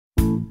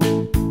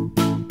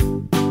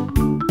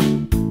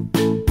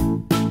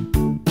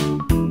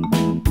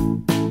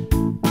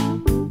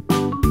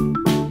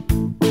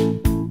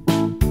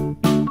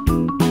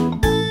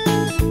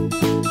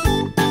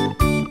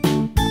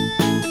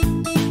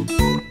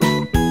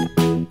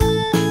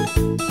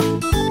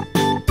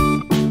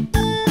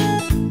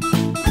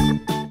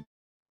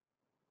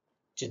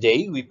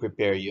Today, we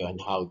prepare you on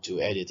how to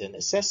edit an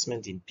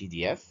assessment in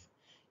PDF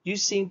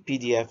using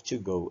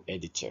pdf2go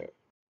editor.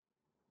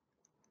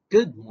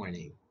 Good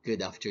morning,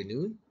 good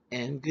afternoon,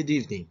 and good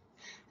evening.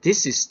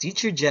 This is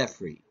Teacher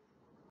Jeffrey.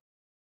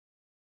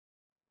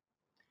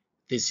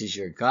 This is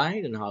your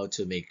guide on how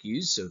to make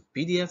use of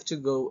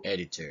pdf2go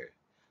editor.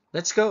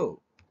 Let's go!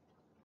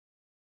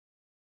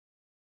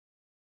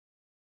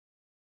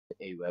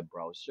 A web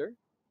browser,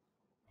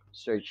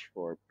 search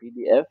for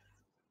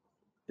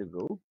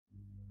pdf2go,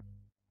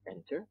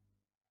 enter.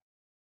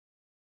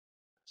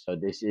 So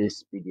this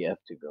is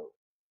pdf2go.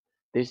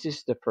 This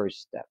is the first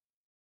step.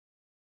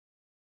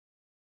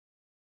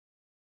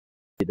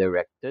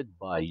 Directed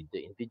by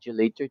the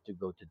invigilator to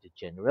go to the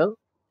general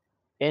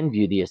and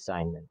view the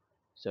assignment.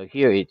 So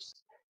here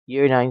it's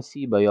Year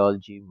 9C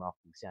Biology Mock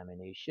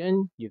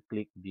Examination. You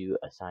click View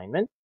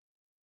Assignment.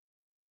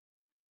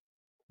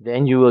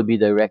 Then you will be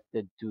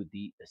directed to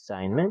the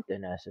assignment,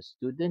 and as a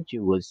student,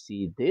 you will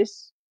see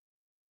this.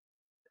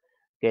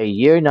 Okay,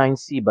 Year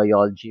 9C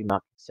Biology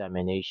Mock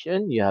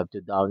Examination. You have to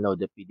download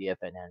the PDF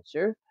and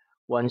answer.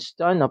 Once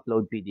done,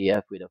 upload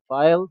PDF with a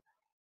file,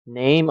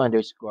 name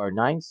underscore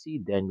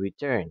 9C, then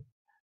return.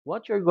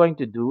 What you're going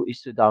to do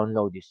is to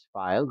download this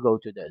file, go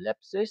to the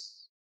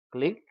ellipsis,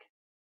 click,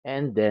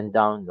 and then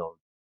download.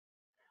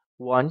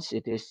 Once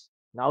it is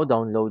now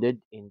downloaded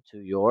into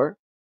your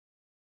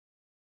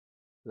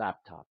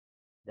laptop,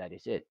 that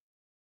is it.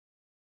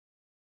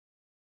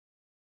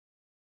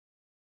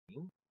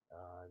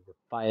 The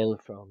file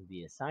from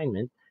the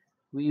assignment,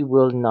 we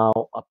will now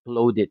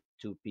upload it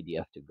to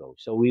pdf2go.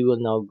 So we will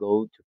now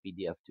go to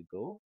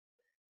pdf2go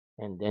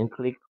and then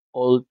click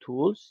all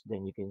tools.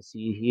 Then you can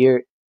see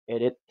here,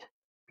 edit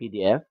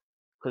PDF.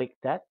 Click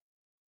that.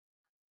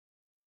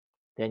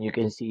 Then you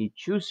can see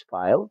choose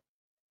file.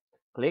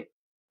 Click.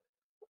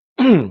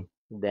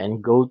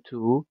 Then go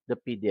to the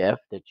PDF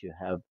that you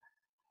have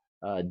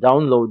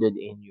downloaded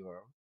in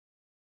your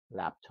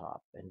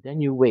laptop, and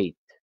then you wait.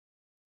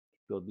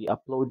 It will be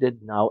uploaded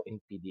now in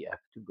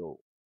pdf2go.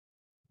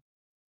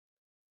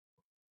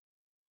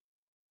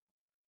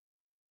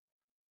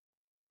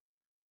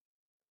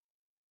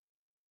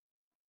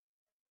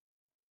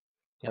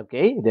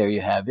 Okay, there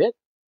you have it.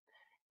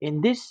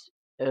 In this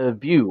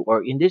view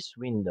or in this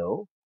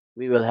window,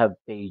 we will have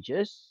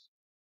pages,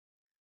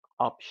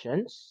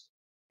 options,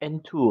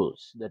 and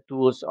tools. The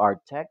tools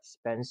are text,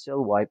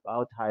 pencil,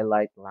 wipeout,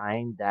 highlight,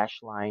 line,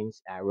 dash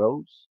lines,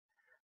 arrows,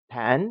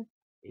 pan.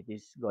 It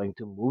is going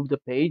to move the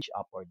page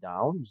up or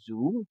down,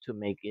 zoom to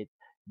make it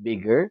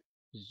bigger,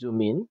 zoom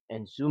in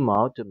and zoom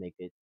out to make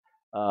it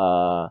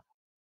uh,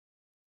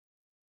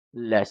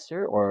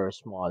 lesser or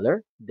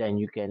smaller. Then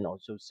you can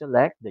also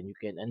select, then you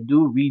can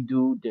undo,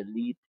 redo,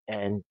 delete,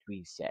 and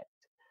reset.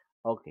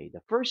 Okay,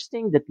 the first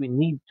thing that we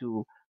need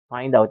to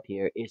find out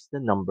here is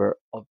the number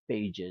of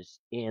pages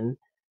in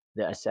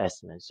the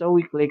assessment. So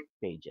we click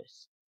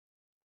pages.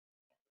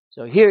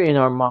 So here in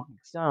our mock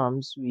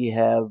exams, we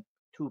have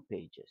 2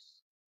 pages.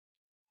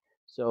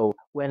 So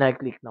when I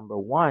click number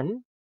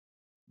 1,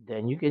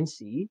 then you can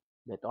see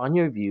that on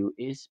your view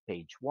is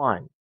page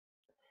 1.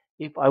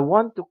 If I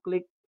want to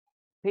click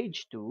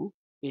page 2,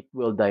 it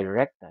will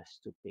direct us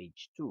to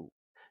page 2.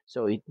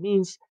 So it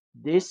means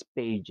these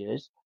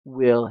pages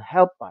will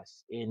help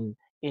us in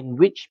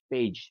which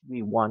page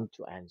we want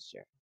to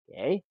answer.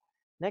 Okay.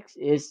 Next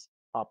is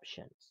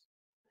options.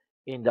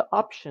 In the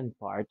option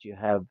part, you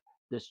have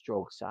the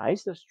stroke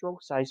size. The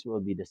stroke size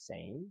will be the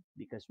same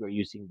because we're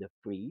using the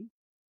free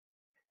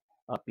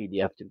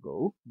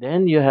pdf2go.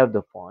 Then you have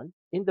the font.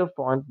 In the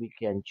font, we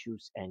can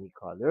choose any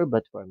color,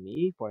 but for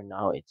me, for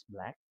now, it's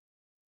black.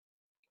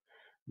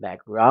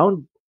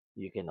 Background,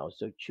 you can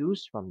also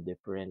choose from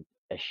different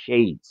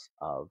shades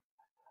of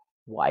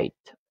white.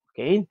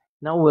 Okay,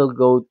 now we'll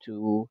go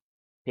to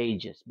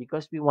pages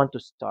because we want to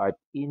start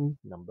in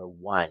number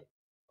 1.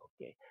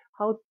 Okay,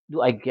 how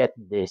do I get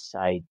this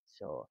side?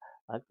 So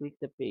I'll click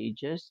the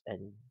pages,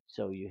 and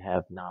so you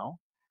have now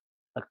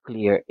a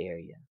clear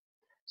area.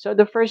 So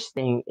the first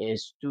thing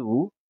is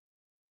to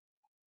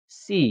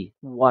see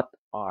what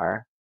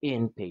are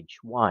in page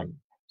 1.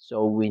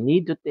 So we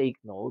need to take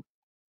note.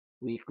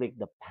 We click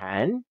the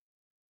pan,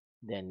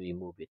 then we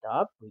move it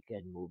up. We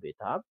can move it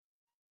up,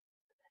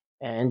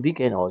 and we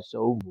can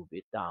also move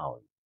it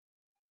down.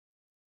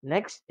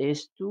 Next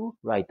is to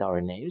write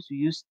our names. We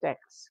use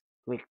text.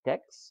 Click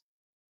text,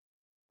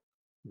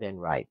 then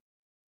write.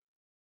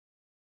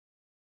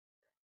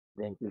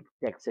 Then click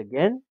text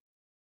again.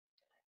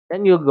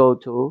 Then you'll go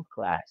to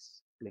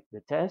class. Click the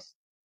text.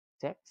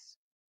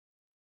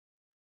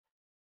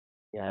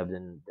 You have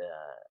the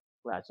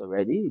class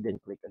already. Then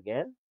click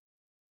again.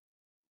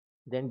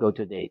 Then go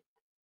to date.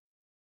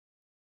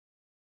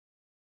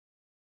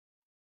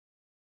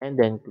 And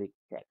then click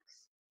text.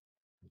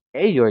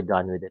 Okay, you're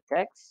done with the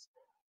text.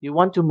 You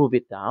want to move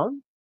it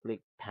down.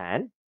 Click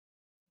pan.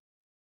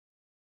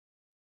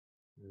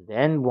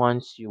 Then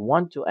once you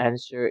want to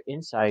answer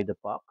inside the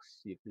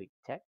box, you click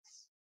text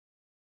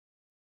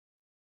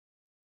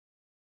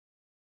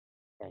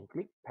and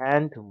click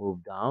pan to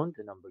move down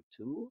to number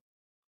 2.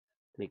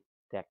 Click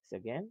text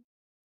again.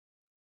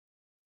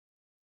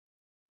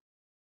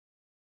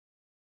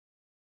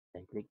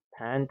 Then click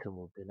pan to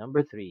move to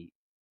number 3.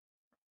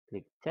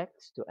 Click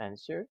text to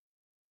answer.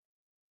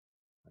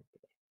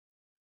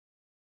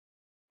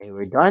 Okay,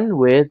 we're done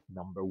with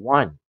number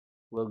 1.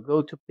 We'll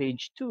go to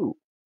page 2.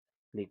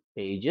 Click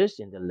pages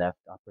in the left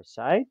upper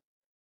side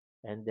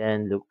and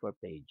then look for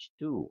page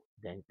 2.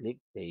 Then click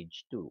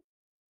page 2.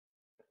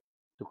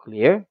 To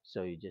clear,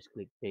 so you just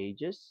click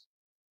pages.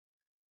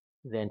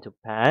 Then to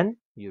pan,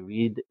 you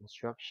read the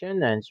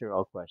instruction, answer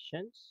all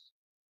questions.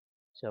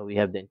 So we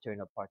have the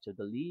internal parts of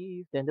the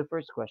leaf. Then the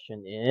first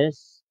question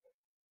is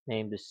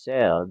name the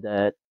cell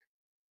that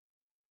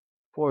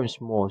forms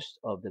most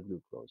of the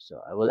glucose.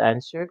 So I will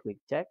answer, click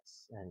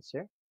text,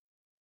 answer.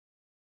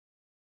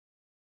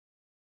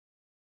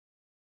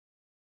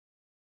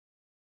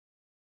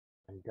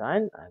 I'm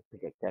done. I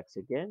click text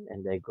again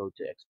and I go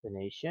to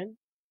explanation.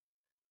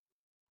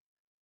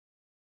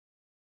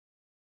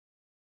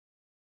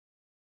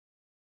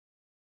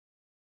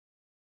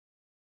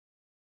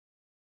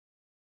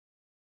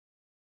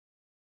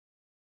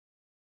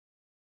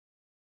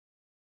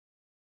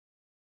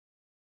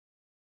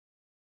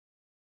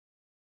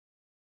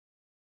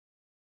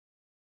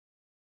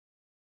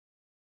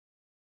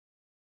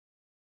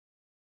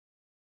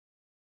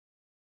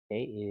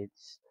 Okay,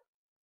 it's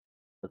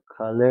the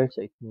color,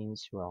 so it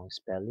means wrong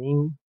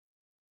spelling.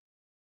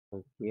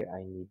 So here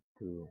I need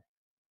to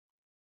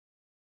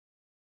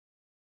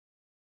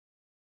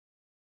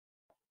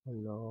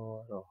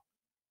Loro.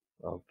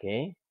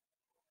 Okay,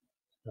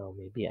 so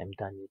maybe I'm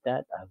done with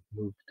that. I'll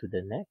move to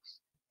the next.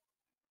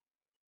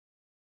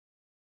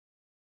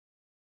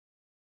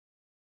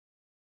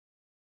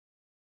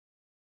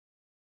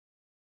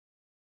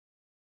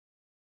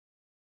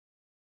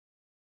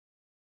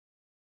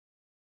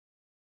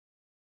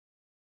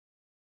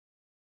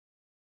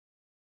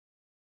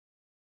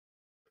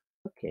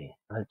 Okay,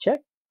 I'll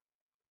check.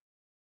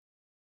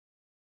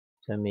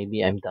 So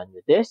maybe I'm done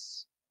with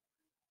this.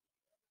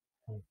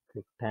 And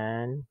click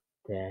pan,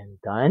 then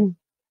done.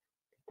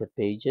 The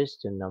pages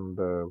to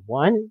number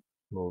 1.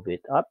 Move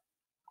it up.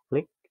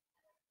 Click.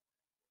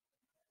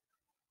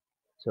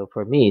 So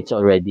for me, it's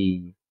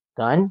already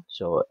done.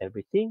 So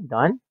everything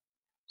done.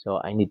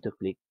 So I need to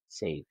click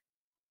save.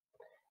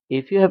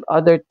 If you have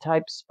other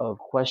types of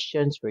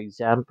questions, for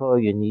example,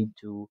 you need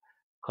to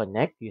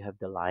connect, you have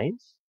the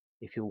lines.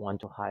 If you want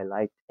to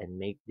highlight and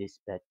make this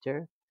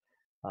better,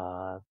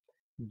 uh,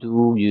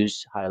 do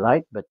use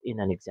highlight, but in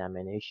an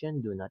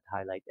examination, do not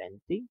highlight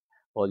anything.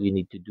 All you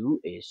need to do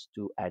is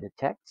to add a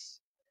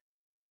text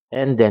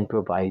and then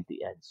provide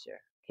the answer.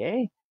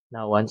 Okay,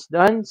 now once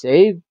done,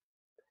 save,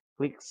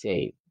 click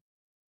save,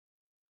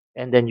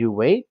 and then you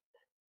wait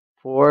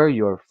for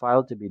your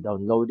file to be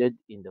downloaded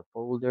in the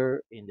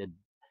folder in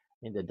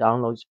the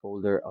downloads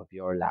folder of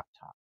your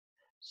laptop.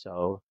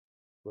 So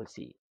we'll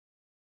see.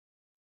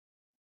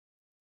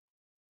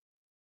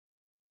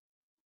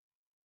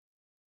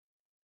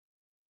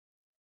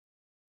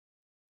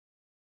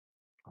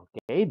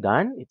 Okay,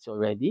 done. It's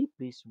already.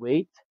 Please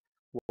wait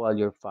while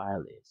your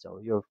file is. So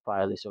your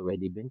file is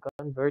already been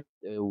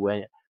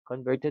when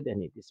converted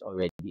and it is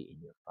already in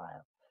your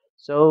file.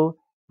 So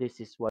this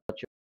is what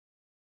you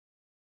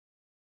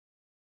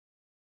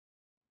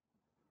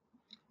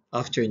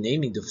After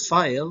naming the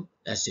file,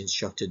 as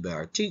instructed by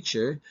our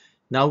teacher,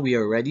 now we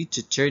are ready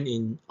to turn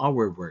in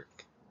our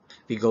work.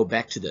 We go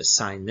back to the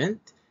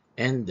assignment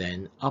and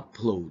then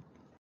upload.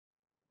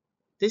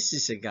 This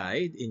is a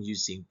guide in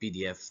using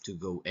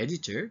pdf2go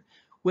editor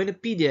when a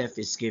PDF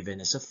is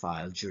given as a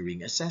file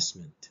during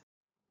assessment.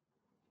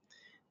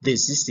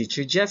 This is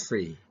Teacher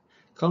Jeffrey.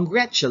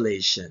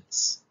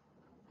 Congratulations!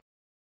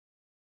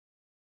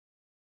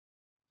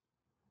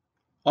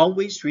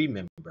 Always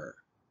remember,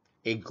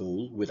 a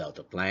goal without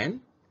a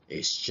plan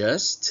is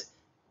just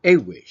a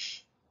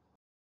wish.